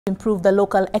Improve the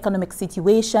local economic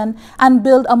situation and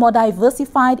build a more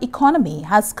diversified economy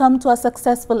has come to a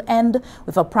successful end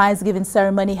with a prize-giving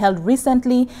ceremony held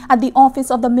recently at the office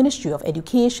of the Ministry of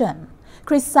Education.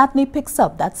 Chris Satney picks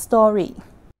up that story.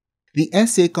 The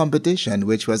essay competition,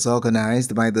 which was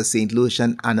organized by the Saint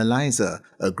Lucian Analyzer,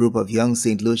 a group of young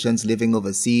Saint Lucians living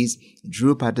overseas,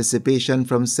 drew participation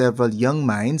from several young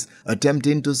minds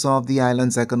attempting to solve the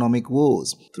island's economic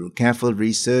woes through careful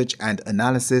research and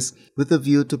analysis with a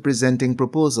view to presenting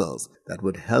proposals that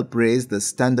would help raise the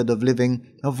standard of living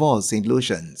of all Saint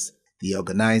Lucians. The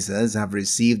organizers have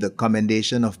received the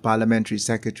commendation of Parliamentary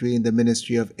Secretary in the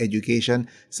Ministry of Education,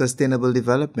 Sustainable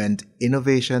Development,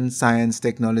 Innovation, Science,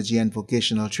 Technology and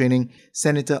Vocational Training,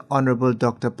 Senator Honorable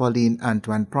Dr. Pauline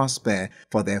Antoine Prosper,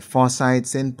 for their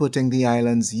foresights in putting the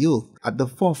island's youth at the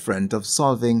forefront of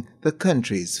solving the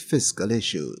country's fiscal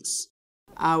issues.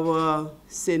 Our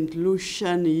St.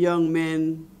 Lucian young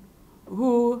men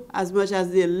who, as much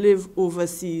as they live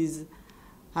overseas,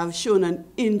 have shown an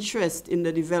interest in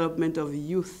the development of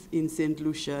youth in St.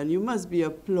 Lucia, and you must be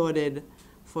applauded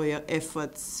for your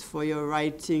efforts, for your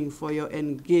writing, for your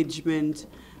engagement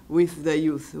with the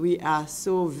youth. We are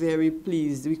so very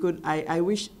pleased. I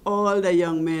wish all the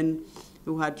young men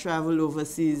who had traveled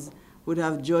overseas would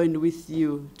have joined with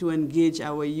you to engage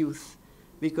our youth,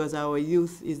 because our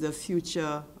youth is the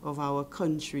future of our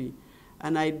country.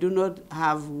 And I do not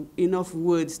have enough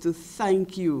words to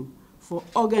thank you for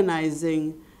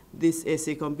organizing this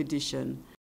essay competition.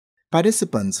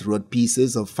 Participants wrote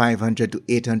pieces of 500 to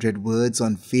 800 words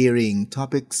on varying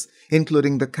topics,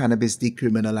 including the cannabis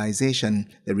decriminalization,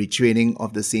 the retraining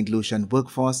of the St. Lucian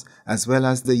workforce, as well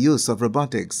as the use of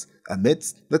robotics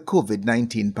amidst the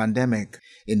COVID-19 pandemic.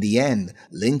 In the end,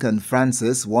 Lincoln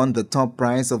Francis won the top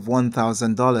prize of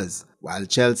 $1,000, while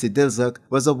Chelsea Dilzak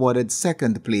was awarded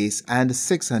second place and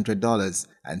 $600,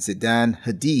 and Sidan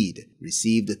Hadid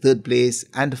received third place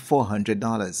and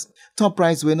 $400. Top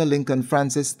prize winner Lincoln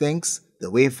Francis thinks the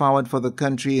way forward for the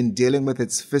country in dealing with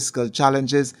its fiscal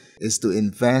challenges is to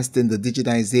invest in the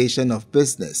digitization of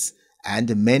business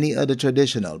and many other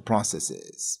traditional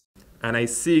processes. And I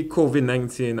see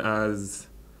COVID-19 as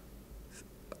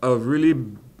a really,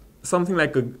 something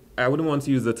like I wouldn't want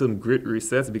to use the term great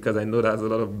reset because I know there's a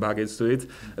lot of baggage to it,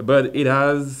 but it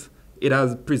has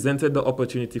presented the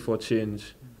opportunity for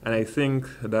change. And I think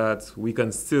that we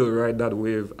can still ride that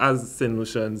wave as St.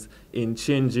 Lucians in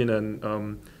changing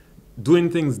and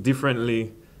doing things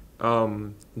differently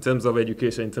in terms of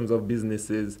education, in terms of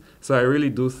businesses. So I really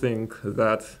do think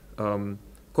that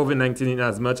COVID-19,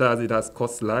 as much as it has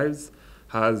cost lives,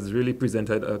 has really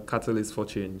presented a catalyst for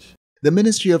change. The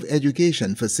Ministry of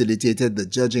Education facilitated the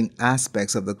judging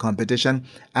aspects of the competition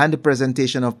and the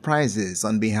presentation of prizes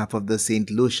on behalf of the Saint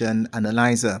Lucian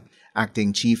Analyzer.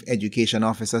 Acting Chief Education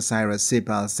Officer Cyrus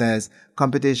Sepal says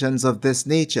competitions of this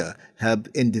nature help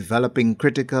in developing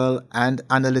critical and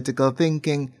analytical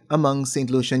thinking among St.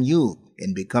 Lucian youth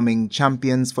in becoming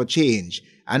champions for change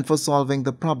and for solving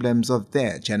the problems of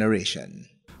their generation.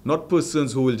 Not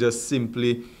persons who will just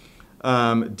simply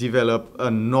develop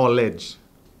a knowledge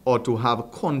or to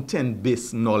have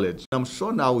content-based knowledge. I'm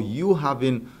sure now you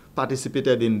having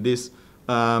participated in this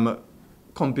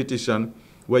competition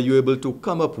where you're able to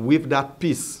come up with that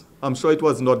piece. I'm sure it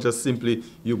was not just simply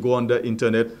you go on the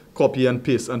internet, copy and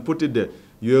paste and put it there.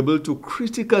 You're able to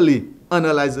critically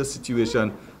analyze the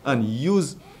situation and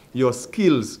use your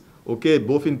skills, okay,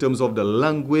 both in terms of the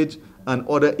language and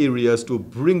other areas to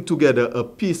bring together a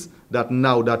piece that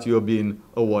now that you're being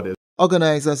awarded.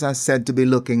 Organizers are said to be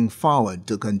looking forward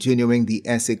to continuing the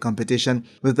essay competition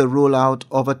with the rollout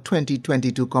of a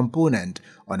 2022 component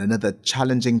on another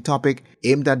challenging topic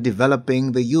aimed at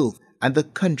developing the youth and the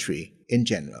country in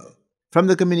general. From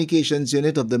the Communications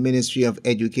Unit of the Ministry of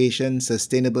Education,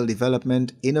 Sustainable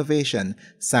Development, Innovation,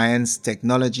 Science,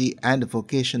 Technology and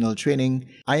Vocational Training,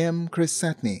 I am Chris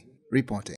Satney reporting.